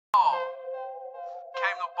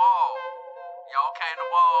Y'all came to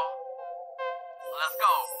ball. Let's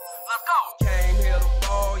go. Let's go. Came here to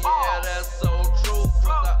ball, yeah, that's so true.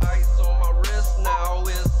 Put the ice on my wrist, now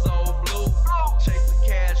it's so blue. Chase the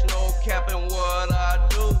cash, no capping what I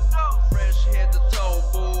do. Fresh head to toe,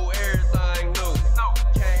 boo, everything new.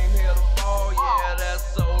 Came here to ball, yeah, that's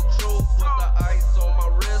so true. Put the ice on my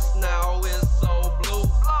wrist, now it's so blue.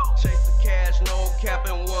 Chase the cash, no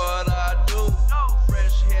capping what I do.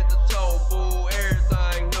 Fresh head to toe, boo,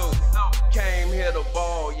 everything new. Came here to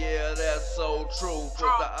ball, yeah, that's so true.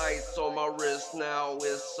 Put the ice on my wrist, now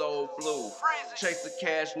it's so blue. Chase the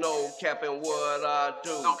cash, no capping what I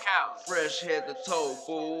do. No cap. Fresh head to toe,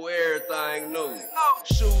 boo, everything new.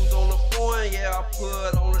 Shoes on the floor, yeah, I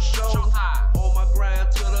put on the show. Showtime. On my grind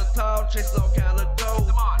to the top, chase all kind of dough.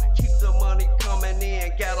 Keep the money coming in,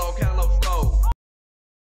 got all kind of flow.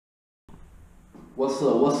 What's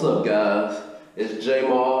up, guys? It's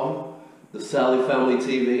J-Mall, the Sally Family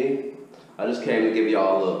TV. I just came to give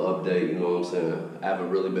y'all a little update, you know what I'm saying? I haven't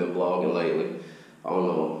really been vlogging lately. I don't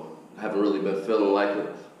know, I haven't really been feeling like it,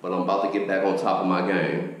 but I'm about to get back on top of my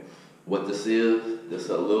game. What this is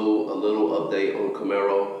a little update on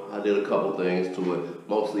Camaro. I did a couple things to it,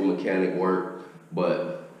 mostly mechanic work,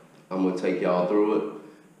 but I'm gonna take y'all through it,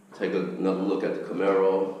 take another look at the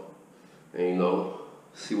Camaro, and you know,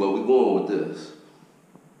 see where we going with this.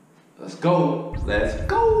 Let's go. Let's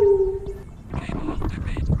go.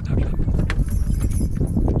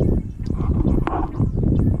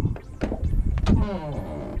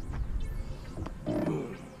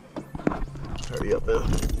 Hurry up, man.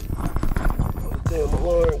 Damn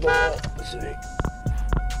alarm going off. Let's see.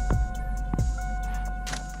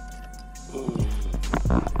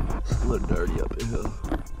 It's a little dirty up in here.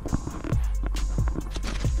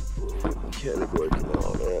 Mechanic work and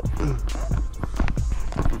all that.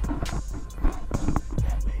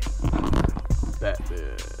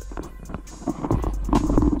 Batman.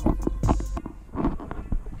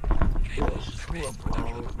 Yes, wrong.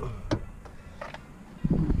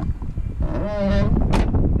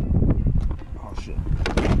 Oh shit.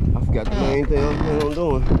 I forgot the main thing I'm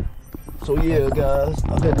doing. So yeah, guys,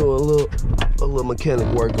 I've been doing a little mechanic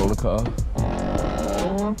work on the car.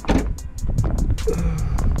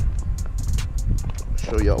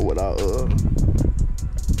 Show y'all what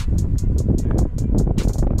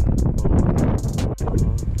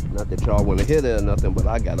not that y'all want to hit it or nothing, but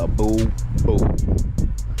I got a boo.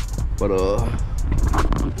 But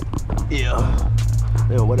yeah.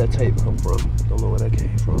 Damn, where that tape come from? Don't know where that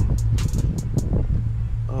came from.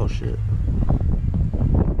 Oh shit.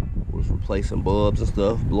 Was replacing bulbs and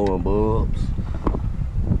stuff, blowing bulbs.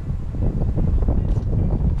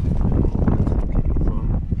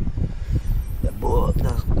 That bulb,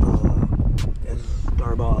 that's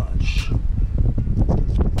garbage.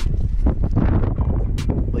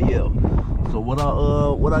 But yeah, so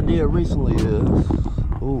what I did recently is,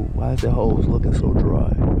 ooh, why is that hose looking so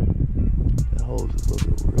dry? That hose is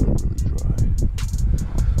looking really dry.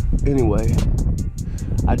 Anyway,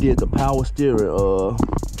 I did the power steering.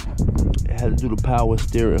 I had to do the power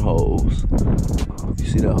steering hose. You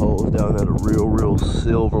see that hose down there, the real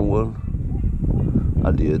silver one?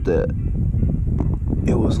 I did that.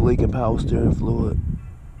 It was leaking power steering fluid.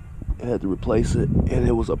 I had to replace it, and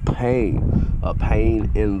it was a pain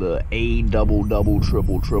in the A double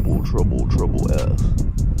triple S.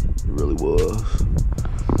 It really was.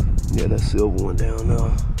 Yeah, that silver one down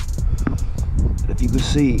there. And if you could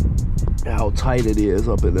see how tight it is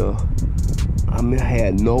up in there, I mean, I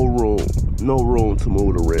had no room to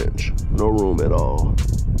move the wrench, no room at all.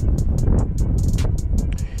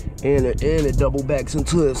 And it double backs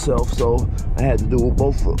into itself, so I had to do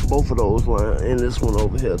both of those lines, and this one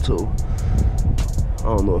over here too. I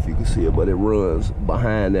don't know if you can see it, but it runs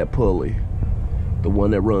behind that pulley. The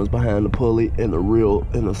one that runs behind the pulley, and real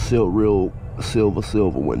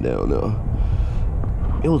silver one down there.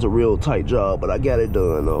 It was a real tight job, but I got it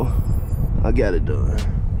done though. I got it done.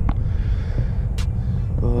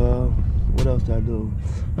 What else did I do?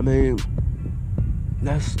 I mean,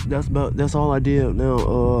 that's all I did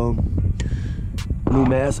now. New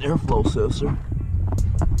mass airflow sensor,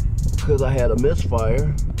 because I had a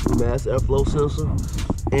misfire. New mass airflow sensor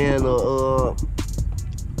and a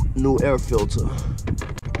new air filter,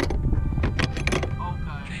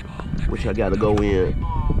 which I gotta go in.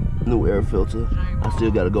 New air filter. I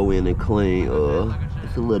still gotta go in and clean.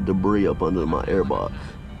 It's a little debris up under my airbox.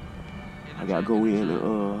 I gotta go in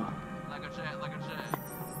and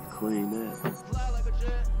clean that.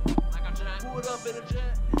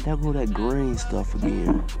 There go that green stuff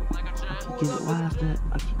again. Why is that?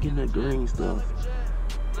 I keep getting that green stuff.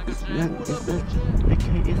 Is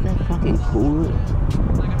that fucking coolant?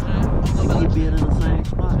 They keep being in the same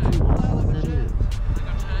spot too. I don't know what that is.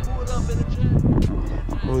 Pull it up in the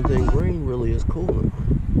jet. Only thing green really is cooling.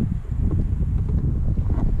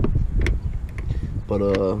 But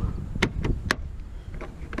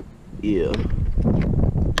yeah.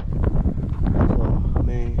 So I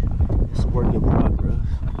mean, it's a work in progress.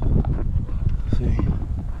 See,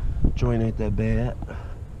 joint ain't that bad.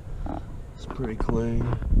 It's pretty clean.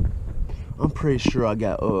 I'm pretty sure I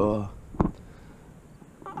got a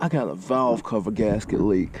valve cover gasket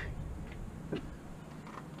leak.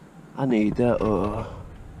 I need that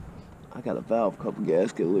I got a valve cover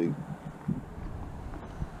gasket leak.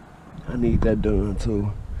 I need that done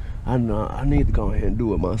too. I need to go ahead and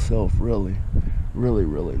do it myself, really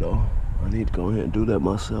though. I need to go ahead and do that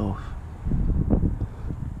myself.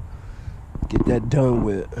 Get that done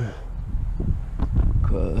with.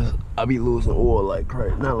 Cause I be losing oil like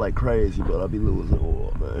crazy. Not like crazy, but I be losing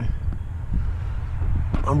oil, man.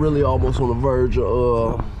 I'm really almost on the verge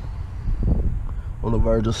of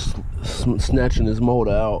snatching this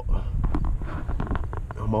motor out.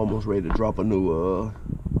 I'm almost ready to drop a new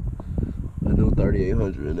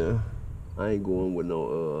 3800 in there. I ain't doing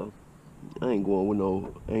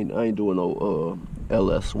no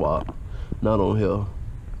LS swap. Not on here.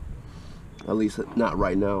 At least not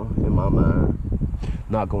right now, in my mind.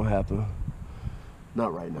 Not gonna happen.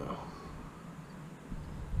 Not right now.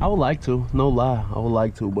 I would like to, no lie. I would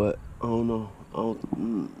like to, but I don't know.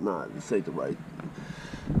 Nah, this ain't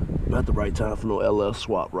not the right time for no LS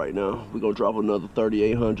swap right now. We're gonna drop another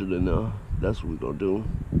 3800 in there. That's what we're gonna do.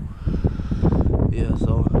 Yeah,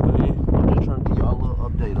 so man, I'm just trying to give y'all a little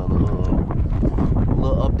update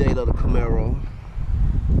of the Camaro.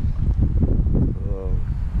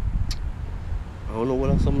 I don't know what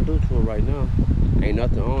else I'm gonna do to it right now. Ain't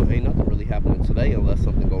nothing really happening today unless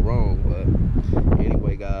something go wrong. But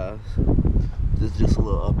anyway, guys, this is just a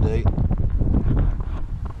little update.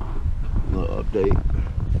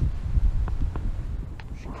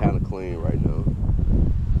 She kind of clean right now.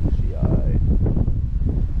 She alright.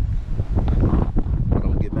 But I'm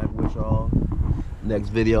gonna get back with y'all. Next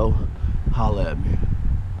video, holla at me.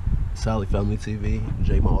 Sally Family TV,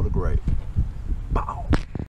 J Maul the Great.